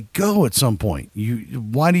let it go at some point.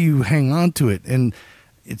 Why do you hang on to it? And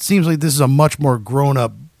it seems like this is a much more grown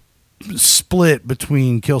up split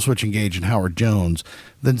between Killswitch Engage and Howard Jones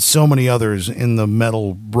than so many others in the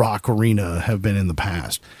metal rock arena have been in the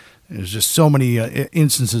past. There's just so many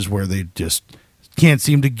instances where they just can't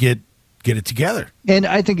seem to get it together. And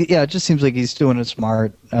I think, it just seems like he's doing it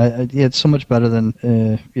smart. It's so much better than,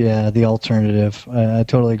 the alternative. I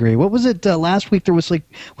totally agree. What was it last week? There was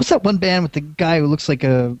what's that one band with the guy who looks like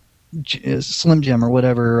a Slim Jim or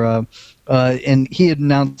whatever? And he had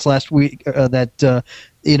announced last week that,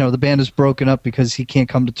 the band is broken up because he can't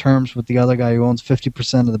come to terms with the other guy who owns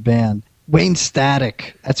 50% of the band. Wayne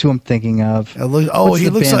Static, that's who I'm thinking of. He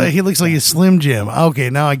looks like a Slim Jim. Okay,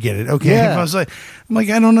 now I get it. Okay, yeah. I'm like,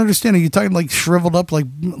 I don't understand. Are you talking like shriveled up like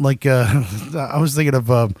I was thinking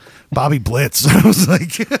of Bobby Blitz. I was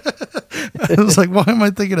like, why am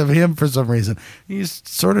I thinking of him for some reason? He's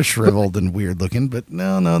sort of shriveled and weird looking, but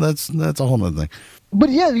no, that's a whole other thing. But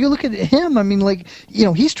yeah, you look at him, I mean,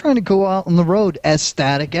 he's trying to go out on the road as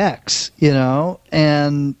Static X,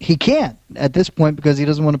 and he can't at this point because he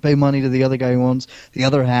doesn't want to pay money to the other guy who owns the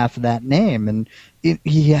other half of that name. And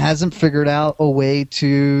he hasn't figured out a way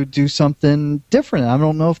to do something different. I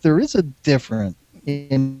don't know if there is a different,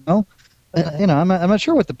 I'm not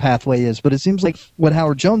sure what the pathway is, but it seems like what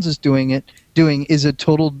Howard Jones is doing is a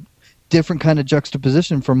total different kind of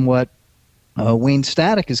juxtaposition from what Wayne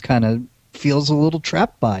Static is kind of feels a little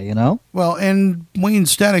trapped by, Well, and Wayne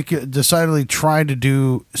Static decidedly tried to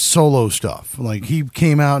do solo stuff. Like he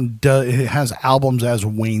came out and has albums as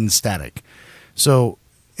Wayne Static. So,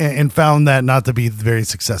 and found that not to be very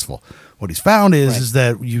successful. What he's found is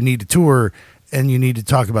that you need to tour and you need to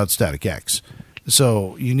talk about Static X.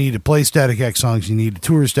 So you need to play Static X songs. You need to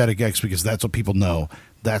tour Static X because that's what people know.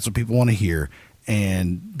 That's what people want to hear.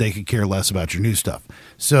 And they could care less about your new stuff.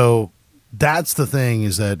 So That's the thing,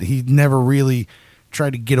 is that he never really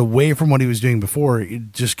tried to get away from what he was doing before.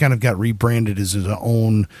 It just kind of got rebranded as his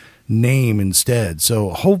own name instead.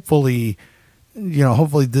 So hopefully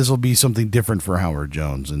this will be something different for Howard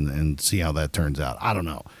Jones, and see how that turns out. I don't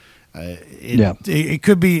know. It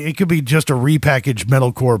could be just a repackaged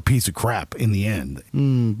metalcore piece of crap in the end.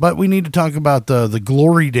 But we need to talk about the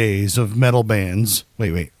glory days of metal bands.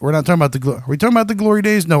 Wait, we're not talking about are we talking about the glory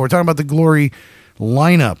days? No, we're talking about the glory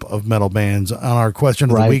lineup of metal bands on our question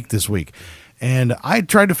of the week this week. And I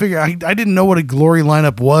tried to figure, I didn't know what a glory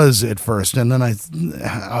lineup was at first, and then I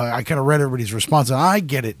kind of read everybody's response, and I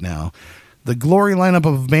get it now. The glory lineup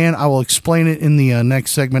of a band, I will explain it in the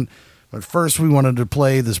next segment. But first, we wanted to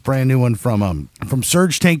play this brand new one from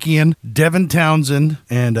Serge Tankian, Devin Townsend,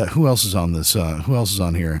 and who else is on this? Who else is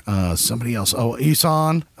on here? Somebody else. Oh,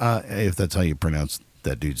 Isan, if that's how you pronounce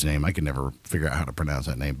that dude's name. I can never figure out how to pronounce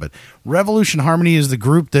that name. But Revolution Harmony is the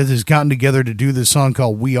group that has gotten together to do this song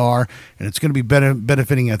called We Are, and it's going to be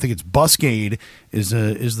benefiting, I think it's Buskaid is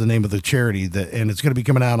the name of the charity, and it's going to be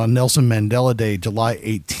coming out on Nelson Mandela Day, July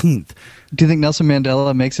 18th. Do you think Nelson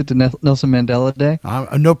Mandela makes it to Nelson Mandela Day?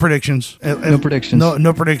 No predictions. No predictions.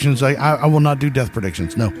 No predictions. I will not do death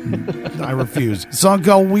predictions. No, I refuse. The song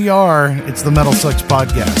called We Are. It's the MetalSucks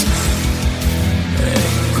podcast.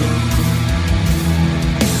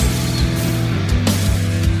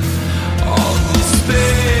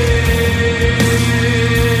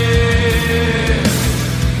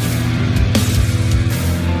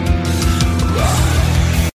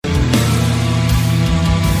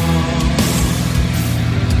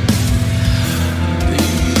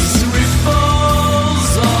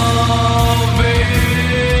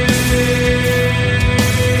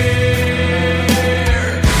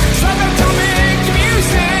 Try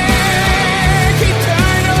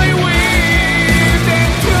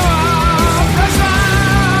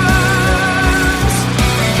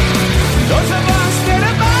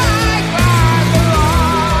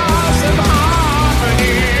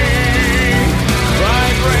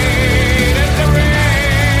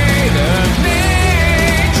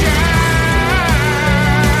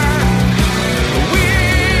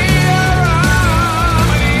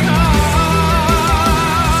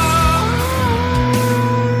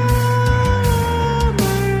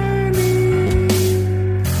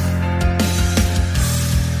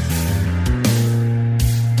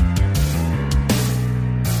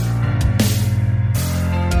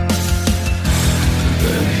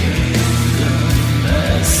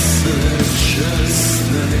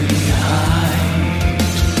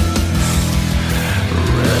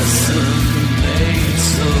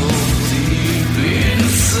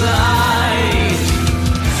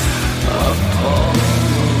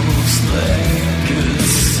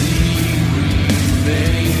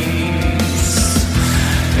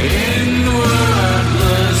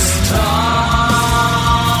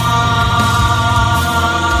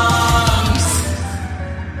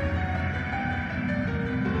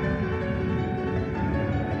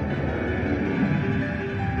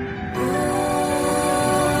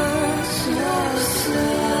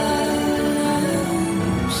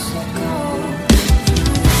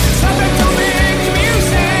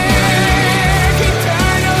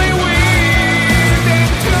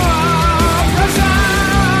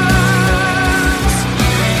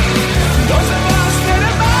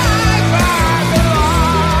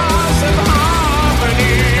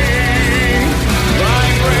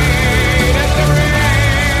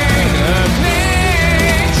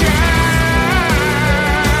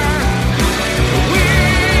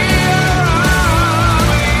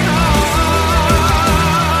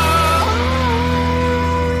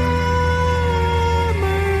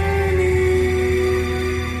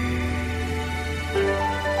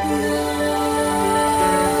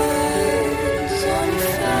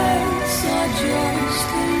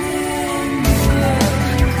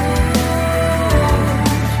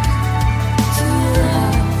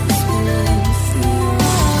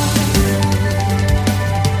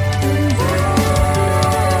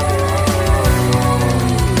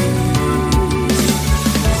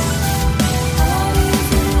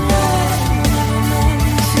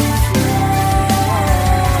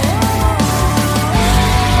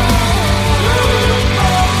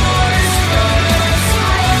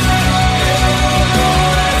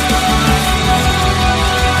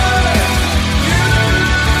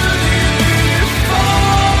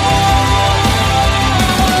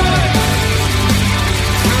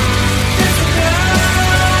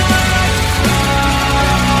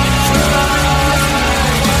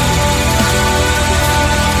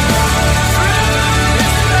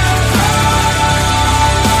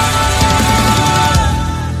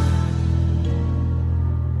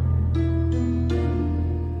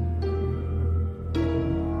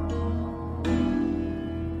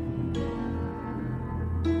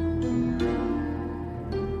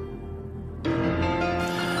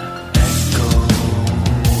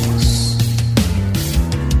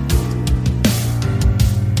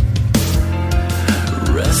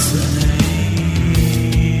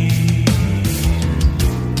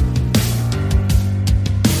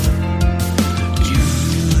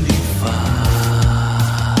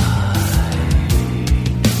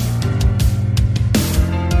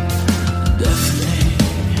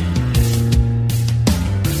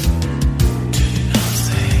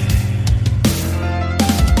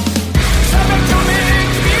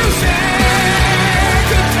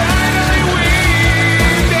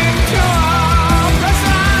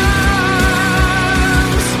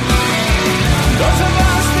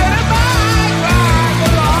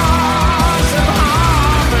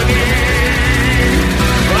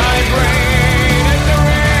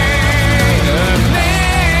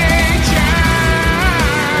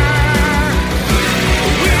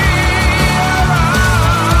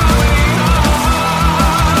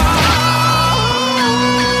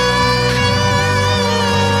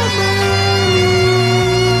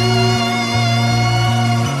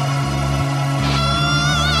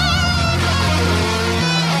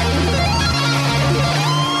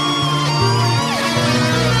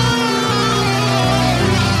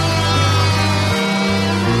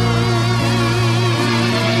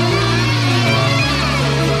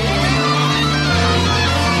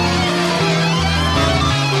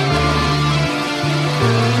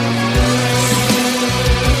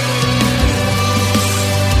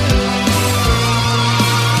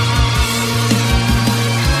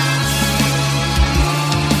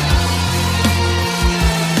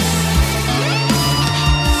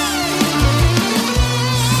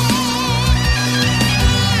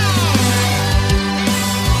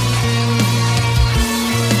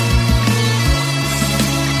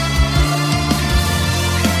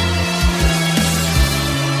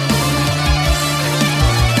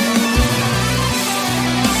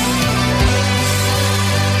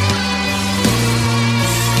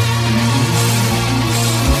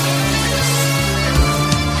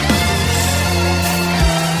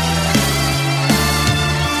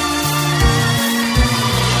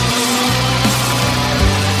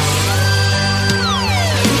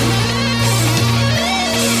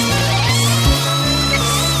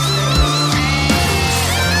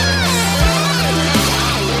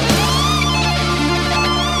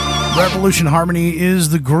Revolution Harmony is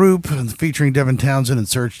the group featuring Devin Townsend and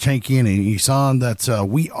Serge Tankian and Isan. That's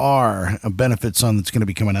We Are, a benefit song that's going to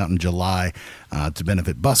be coming out in July to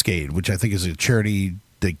benefit Buscade, which I think is a charity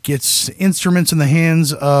that gets instruments in the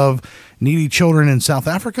hands of needy children in South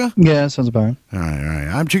Africa. Yeah, sounds about right. All right.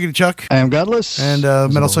 I'm Chickadee Chuck. I am Godless. And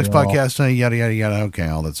MetalSucks podcast, yada, yada, yada. Okay,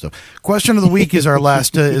 all that stuff. Question of the week is our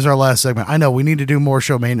last segment. I know we need to do more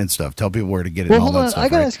show maintenance stuff. Tell people where to get it. Well, and all hold that on. stuff,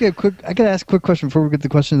 I gotta ask a quick question before we get to the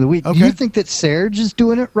question of the week. Okay. Do you think that Serge is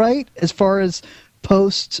doing it right as far as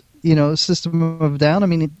post, System of a Down? I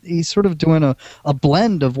mean, he's sort of doing a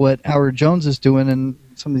blend of what Howard Jones is doing and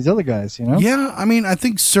some of these other guys, Yeah, I mean, I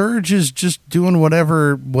think Serge is just doing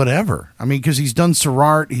whatever. I mean, because he's done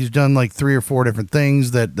Serart, he's done like 3 or 4 different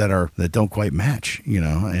things that don't quite match,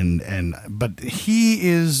 but he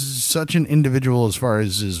is such an individual as far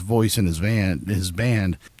as his voice and his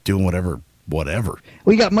band doing whatever. Well,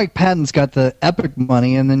 you got Mike Patton's got the Epic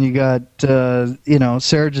money, and then you got,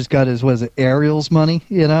 Serge has got his, Ariel's money,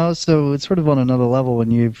 so it's sort of on another level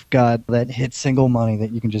when you've got that hit single money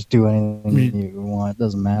that you can just do anything you want. It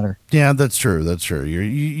doesn't matter. Yeah, that's true.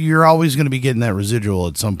 You're always going to be getting that residual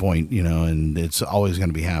at some point, and it's always going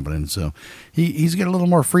to be happening. So he's got a little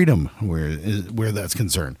more freedom where that's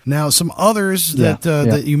concerned. Now, some others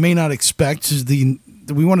that you may not expect is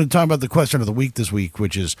we want to talk about the question of the week this week,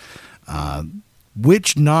 which is,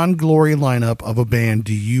 which non-glory lineup of a band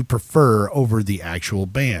do you prefer over the actual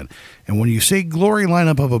band? And when you say glory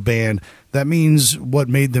lineup of a band, that means what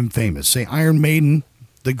made them famous. Say Iron Maiden,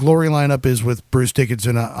 the glory lineup is with Bruce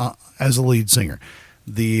Dickinson as a lead singer.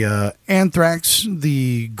 The Anthrax,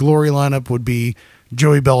 the glory lineup would be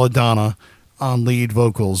Joey Belladonna on lead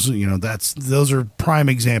vocals. Those are prime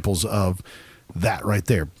examples of that right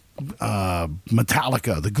there.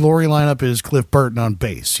 Metallica, the glory lineup is Cliff Burton on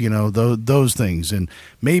bass, those things, and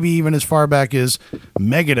maybe even as far back as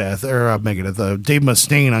Megadeth, Dave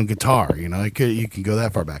Mustaine on guitar, you can go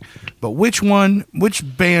that far back. But which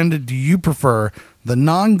band do you prefer the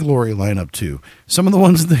non-glory lineup to? Some of the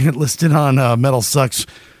ones that get listed on MetalSucks,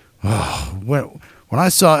 when I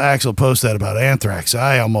saw Axl post that about Anthrax,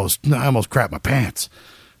 I almost crapped my pants.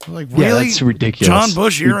 Like, really? Yeah, that's ridiculous. John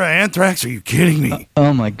Bush era Anthrax? Are you kidding me?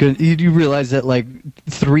 Oh my goodness! You realize that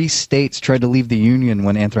 3 states tried to leave the Union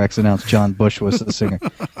when Anthrax announced John Bush was the singer.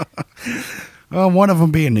 Well, one of them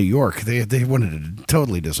being New York, they wanted to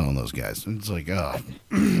totally disown those guys. It's like, I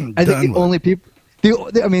think the only people.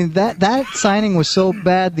 That signing was so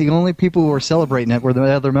bad. The only people who were celebrating it were the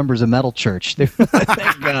other members of Metal Church. Thank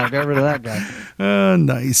God, got rid of that guy.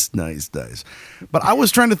 Nice. But I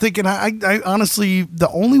was trying to think, and I honestly,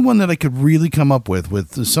 the only one that I could really come up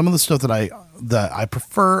with some of the stuff that I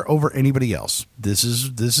prefer over anybody else. This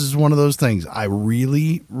is one of those things. I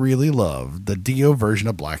really, really love the Dio version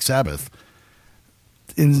of Black Sabbath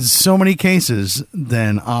in so many cases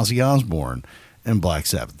than Ozzy Osbourne and Black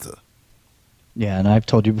Sabbath. Yeah, and I've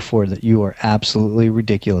told you before that you are absolutely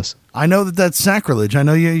ridiculous. I know that's sacrilege. I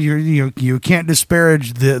know you can't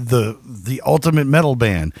disparage the ultimate metal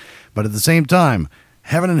band, but at the same time,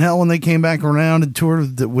 Heaven and Hell, when they came back around and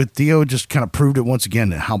toured with Dio, just kind of proved it once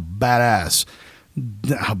again how badass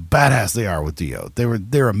they are with Dio.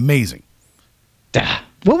 They're amazing.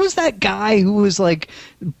 What was that guy who was like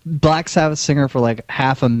Black Sabbath singer for like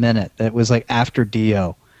half a minute that was like after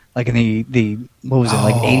Dio? Like in the what was it,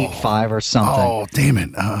 like 85 or something? Oh, damn it!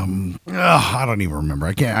 I don't even remember.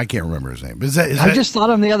 I can't remember his name. I just thought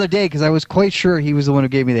of him the other day because I was quite sure he was the one who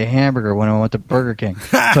gave me the hamburger when I went to Burger King.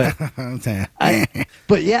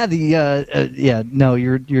 But yeah, no,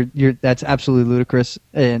 you're that's absolutely ludicrous,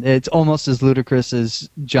 and it's almost as ludicrous as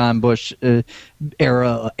John Bush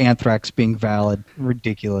era Anthrax being valid.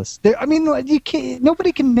 Ridiculous.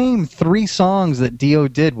 Nobody can name 3 songs that Dio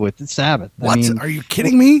did with Sabbath. What? Are you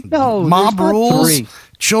kidding me? No, Mob Rules, 3.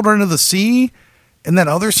 Children of the Sea, and that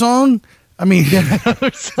other song. I mean,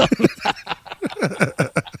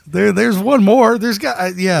 there's one more. There's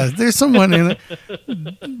someone in it,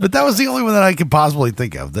 but that was the only one that I could possibly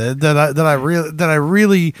think of that I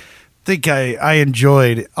really think I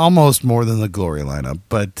enjoyed almost more than the Glory lineup.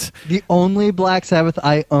 But the only Black Sabbath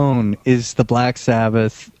I own is the Black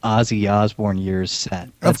Sabbath Ozzy Osbourne years set.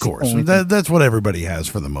 Of course, that's what everybody has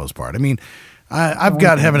for the most part. I mean, I've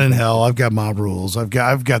got Heaven and Hell. I've got Mob Rules. I've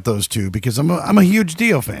got those 2 because I'm a huge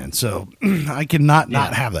Dio fan. So I cannot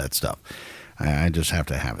not have that stuff. I just have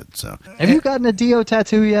to have it. So have you gotten a Dio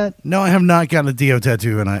tattoo yet? No, I have not gotten a Dio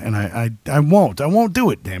tattoo, and I won't. I won't do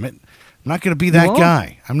it. Damn it! I'm not going to be that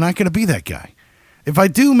guy. I'm not going to be that guy. If I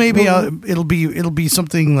do, maybe it'll be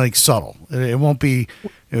something like subtle. It won't be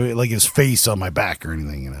like his face on my back or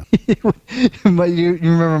anything, you know. But you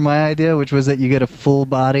remember my idea, which was that you get a full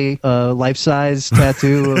body, life-size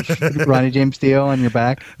tattoo of Ronnie James Dio on your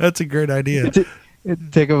back. That's a great idea.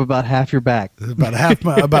 It'd take up about half your back. About half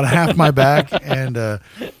my back, and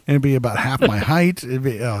it'd be about half my height. It'd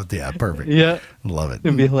be perfect. Yeah, love it.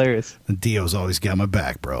 It'd be hilarious. And Dio's always got my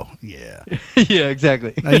back, bro. Yeah, yeah,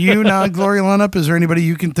 exactly. Now, you not Glory lineup. Is there anybody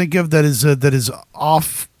you can think of that is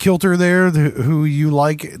off kilter there, who you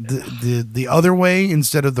like the other way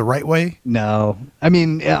instead of the right way? No, I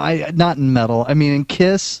mean, I not in metal. I mean, in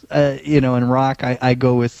Kiss, in rock, I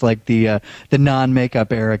go with like the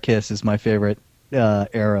non-makeup era. Kiss is my favorite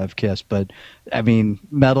era of Kiss, but I mean,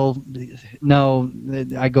 metal, no,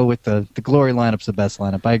 I go with the Glory lineup's the best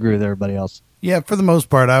lineup. I agree with everybody else. Yeah, for the most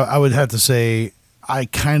part, I would have to say I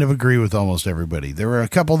kind of agree with almost everybody. There were a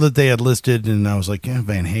couple that they had listed, and I was like,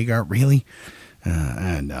 Van Hagar, really?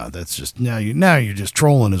 And no, that's just now you're just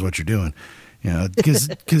trolling, is what you're doing, because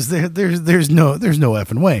there's no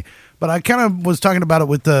effing way. But I kind of was talking about it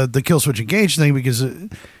with the Killswitch Engage thing, because.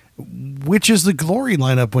 Which is the Glory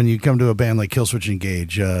lineup when you come to a band like Killswitch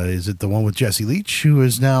Engage? Is it the one with Jesse Leach, who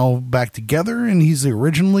is now back together and he's the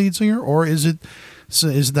original lead singer, or is it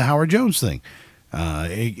the Howard Jones thing?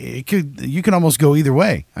 You can almost go either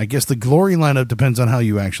way. I guess the Glory lineup depends on how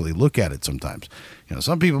you actually look at it. Sometimes,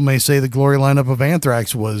 some people may say the Glory lineup of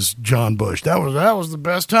Anthrax was John Bush. That was the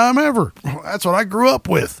best time ever. That's what I grew up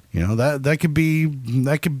with. That could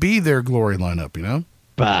be their Glory lineup.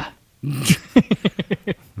 Bah.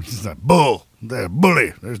 It's like bull. They're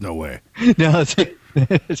bully. There's no way. No,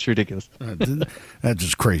 it's ridiculous. That's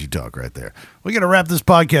just crazy talk right there. We got to wrap this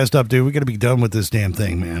podcast up, dude. We got to be done with this damn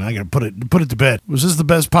thing, man. I got to put it to bed. Was this the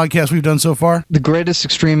best podcast we've done so far? The greatest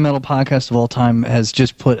extreme metal podcast of all time has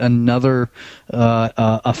just put another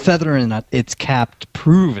a feather in its cap to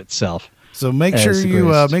prove itself. So make sure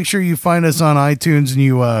you find us on iTunes and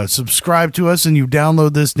you subscribe to us and you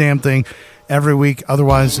download this damn thing every week.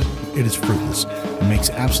 Otherwise, it is fruitless. It makes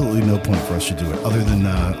absolutely no point for us to do it other than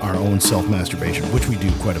our own self-masturbation, which we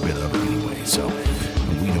do quite a bit of anyway. So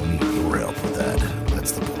we don't need your help with that.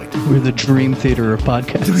 That's the point. We're the dream theater of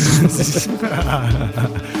podcasts.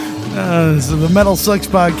 So the MetalSucks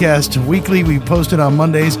podcast, weekly. We post it on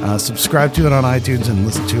Mondays. Subscribe to it on iTunes and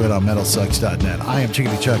listen to it on MetalSucks.net. I am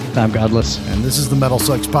Chickadee Chuck. I'm Godless. And this is the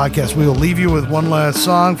MetalSucks podcast. We will leave you with one last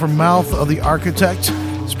song from Mouth of the Architect.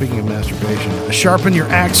 Speaking of masturbation, sharpen your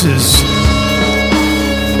axes.